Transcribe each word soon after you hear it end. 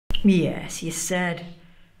Yes, you said.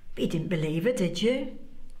 But you didn't believe her, did you?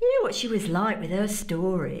 You know what she was like with her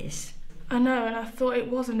stories. I know, and I thought it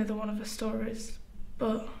was another one of her stories,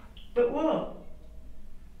 but... But what?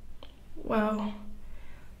 Well,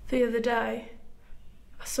 the other day,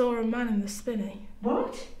 I saw a man in the spinney.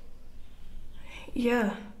 What?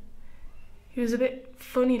 Yeah. He was a bit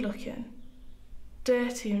funny looking,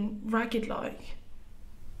 dirty and ragged like.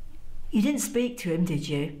 You didn't speak to him, did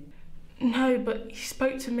you? No, but he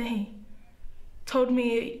spoke to me. Told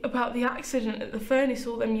me about the accident at the furnace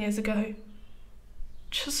all them years ago.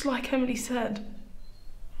 Just like Emily said.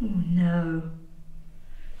 Oh no.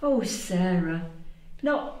 Oh, Sarah.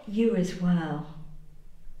 Not you as well.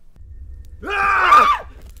 Ah!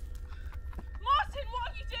 Martin,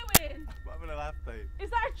 what are you doing? I'm having a laugh, babe. Is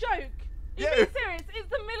that a joke? Are you Yeah. being serious? It's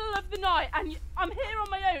the middle of the night and I'm here on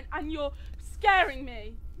my own and you're scaring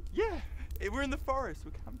me. Yeah, we're in the forest.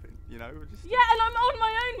 We're camping, you know. We're just... Yeah, and I'm on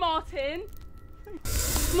my own, Martin.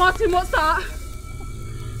 Martin, what's that?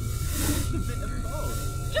 Just a bit of fog.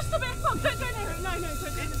 Just a bit of fog. Don't go near it. No, don't go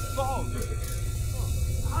near it. It's fog.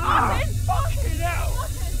 Martin! Fucking hell!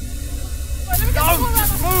 Martin! Right, let me get the ball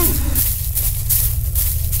around. Move!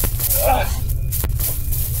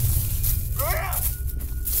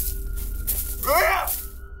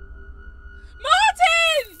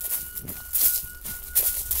 Martin!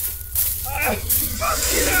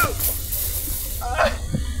 Fucking hell!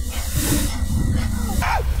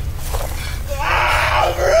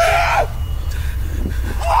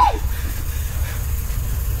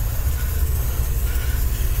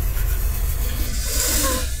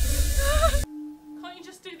 Can't you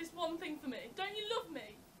just do this one thing for me? Don't you love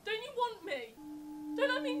me? Don't you want me?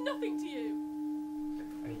 Don't I mean nothing to you?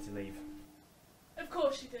 I need to leave. Of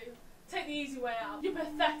course you do. Take the easy way out. You're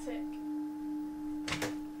pathetic.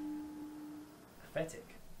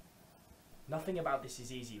 Pathetic. Nothing about this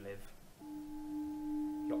is easy, Liv.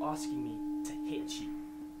 You're asking me to hit you,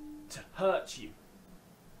 to hurt you.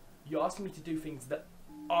 You're asking me to do things that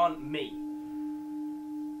aren't me.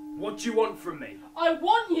 What do you want from me? I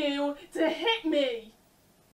want you to hit me.